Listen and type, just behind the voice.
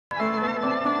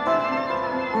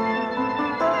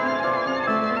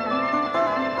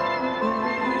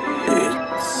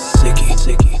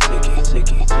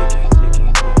Sicky.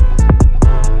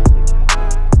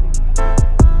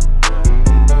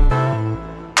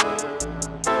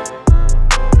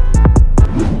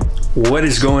 What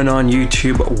is going on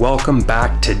YouTube? Welcome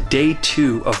back to day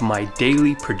 2 of my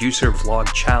daily producer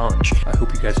vlog challenge. I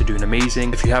hope you guys are doing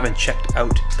amazing. If you haven't checked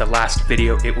out the last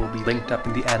video, it will be linked up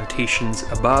in the annotations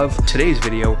above. Today's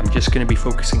video, I'm just going to be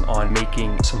focusing on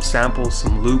making some samples,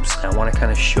 some loops. I want to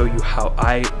kind of show you how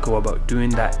I go about doing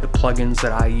that, the plugins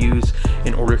that I use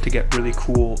in order to get really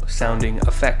cool sounding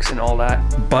effects and all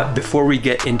that. But before we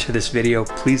get into this video,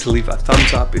 please leave a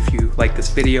thumbs up if you like this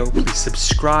video. Please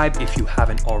subscribe if you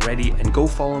haven't already, and go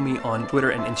follow me on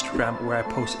Twitter and Instagram where I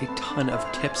post a ton of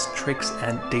tips, tricks,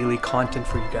 and daily content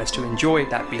for you guys to enjoy.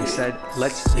 That being said,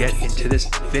 let's get into this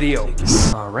video.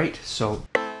 All right, so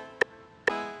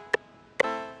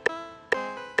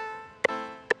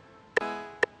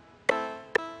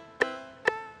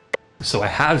I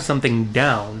have something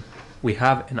down. We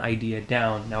have an idea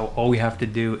down. Now all we have to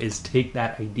do is take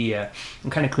that idea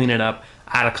and kind of clean it up,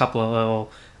 add a couple of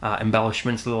little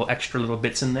embellishments, little extra little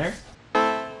bits in there.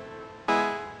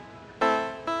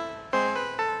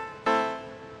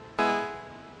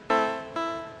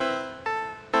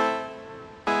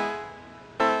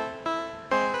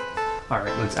 All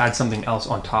right, let's add something else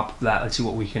on top of that. Let's see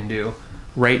what we can do.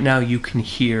 Right now you can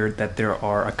hear that there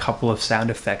are a couple of sound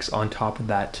effects on top of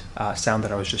that sound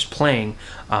that I was just playing.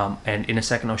 And in a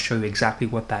second, I'll show you exactly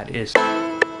what that is.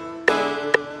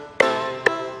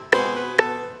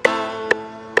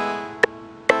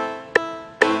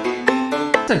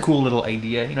 It's a cool little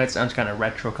idea. You know, it sounds kind of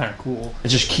retro, kind of cool. I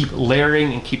just keep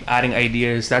layering and keep adding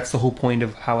ideas. That's the whole point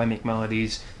of how I make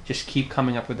melodies. Just keep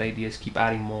coming up with ideas, keep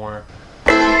adding more.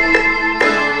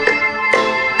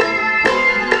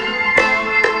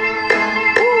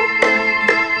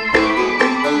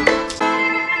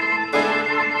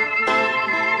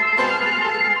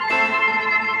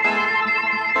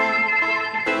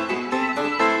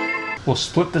 We'll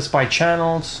split this by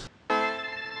channels.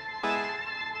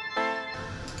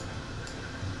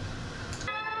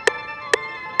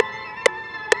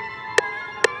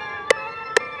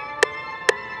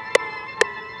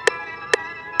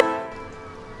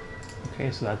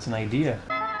 Okay, so that's an idea.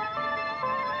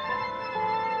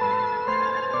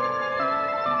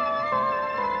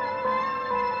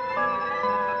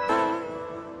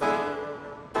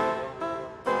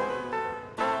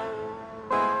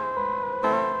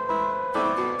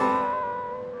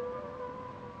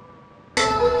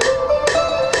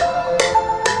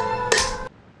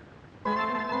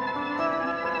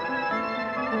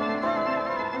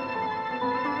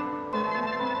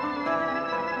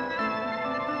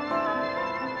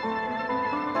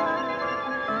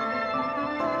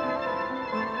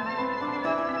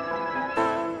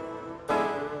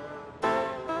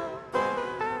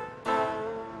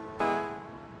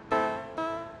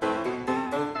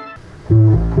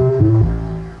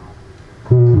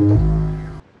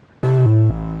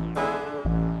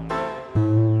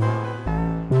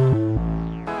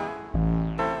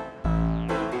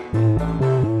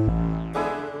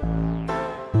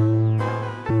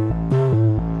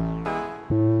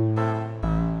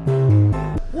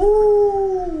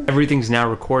 Everything's now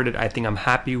recorded. I think I'm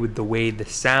happy with the way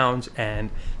this sounds,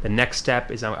 and the next step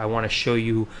is I want to show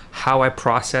you how I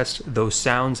processed those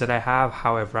sounds that I have,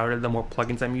 how I've routed them, what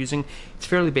plugins I'm using. It's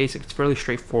fairly basic, it's fairly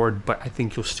straightforward, but I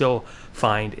think you'll still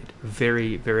find it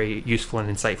very, very useful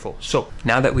and insightful. So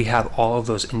now that we have all of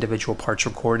those individual parts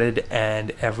recorded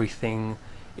and everything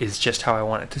is just how I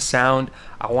want it to sound,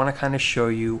 I want to kind of show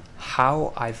you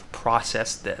how I've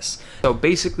processed this. So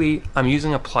basically, I'm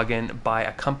using a plugin by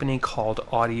a company called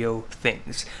Audio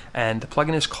Things, and the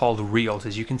plugin is called Reels,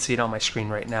 as you can see it on my screen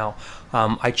right now.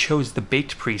 I chose the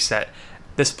baked preset.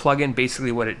 This plugin,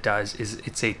 basically what it does is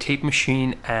it's a tape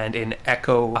machine and an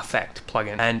echo effect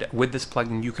plugin. And with this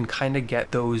plugin, you can kind of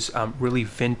get those really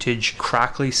vintage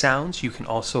crackly sounds. You can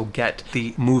also get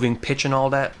the moving pitch and all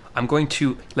that. I'm going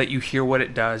to let you hear what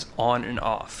it does on and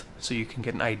off so you can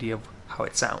get an idea of how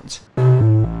it sounds.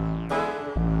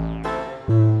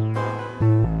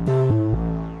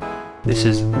 This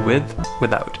is with,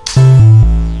 without.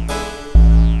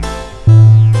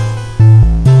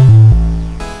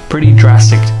 Pretty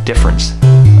drastic difference,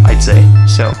 I'd say.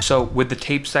 So with the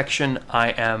tape section, I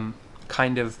am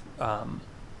kind of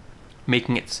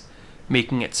making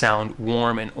it sound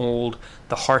warm and old.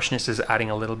 The harshness is adding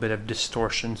a little bit of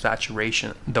distortion,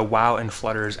 saturation. The wow and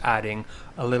flutter is adding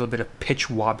a little bit of pitch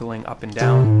wobbling up and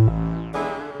down.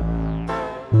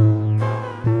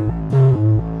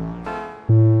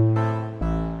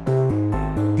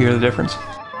 Hear the difference?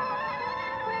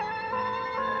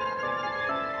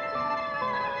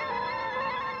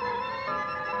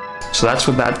 So that's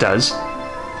what that does.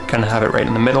 Kind of have it right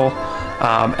in the middle.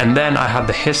 And then I have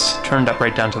the hiss turned up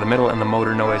right down to the middle and the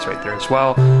motor noise right there as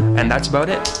well. And that's about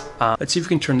it. Let's see if we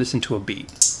can turn this into a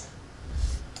beat.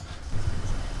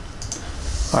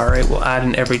 All right, we'll add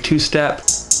in every two-step.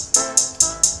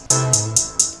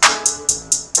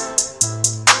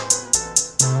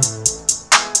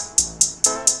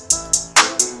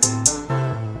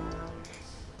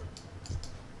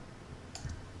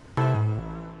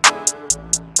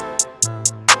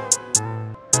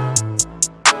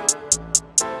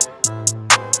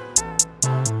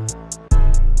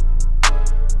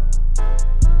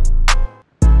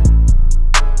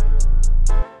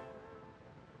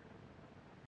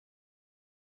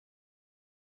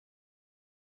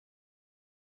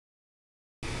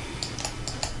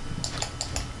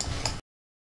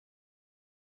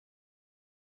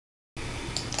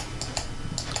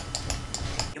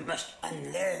 You must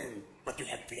unlearn what you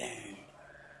have learned.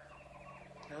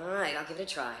 All right, I'll give it a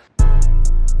try.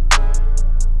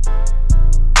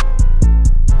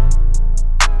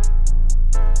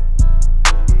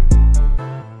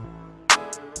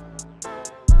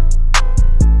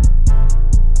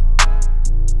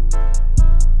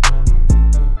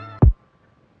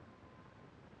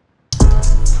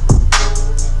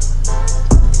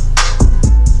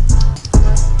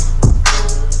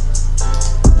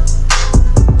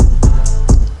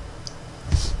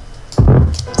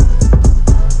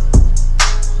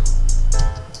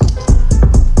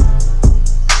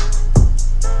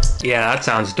 Yeah, that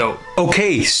sounds dope.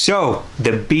 Okay, so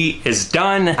the beat is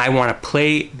done. I want to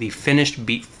play the finished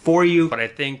beat for you, but I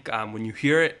think when you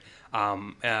hear it,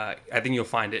 I think you'll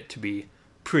find it to be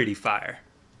pretty fire.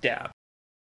 Yeah.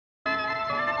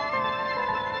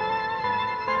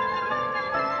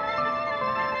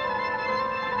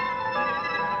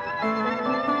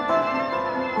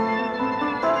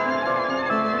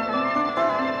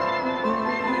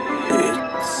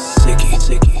 Sicky,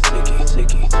 sicky, sicky,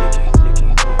 sicky, sicky.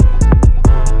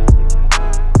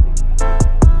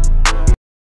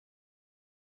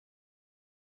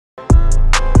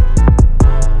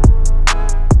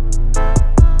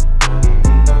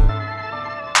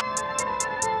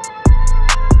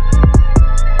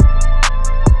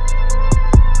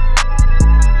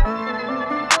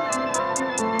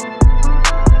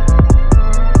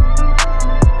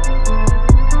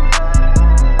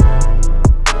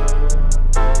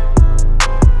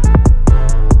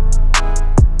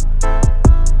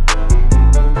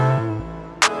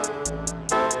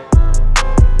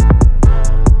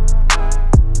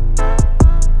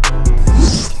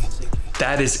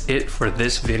 That is it for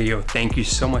this video. Thank you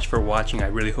so much for watching. I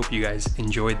really hope you guys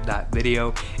enjoyed that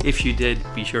video. If you did,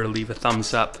 be sure to leave a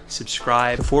thumbs up,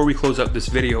 subscribe. Before we close up this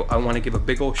video, I want to give a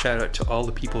big old shout out to all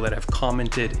the people that have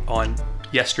commented on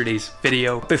yesterday's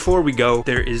video. Before we go,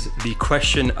 there is the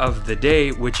question of the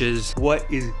day, which is, what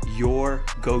is your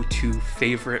go-to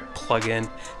favorite plugin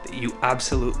that you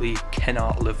absolutely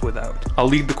cannot live without? I'll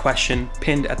leave the question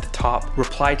pinned at the top.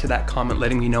 Reply to that comment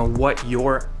letting me know what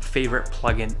your favorite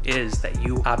plugin is that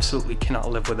you absolutely cannot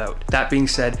live without. That being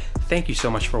said, thank you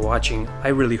so much for watching. I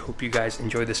really hope you guys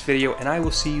enjoy this video, and I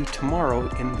will see you tomorrow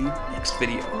in the next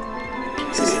video.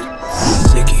 Peace.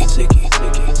 Sicky, sicky,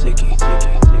 sicky, sicky,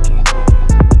 sicky.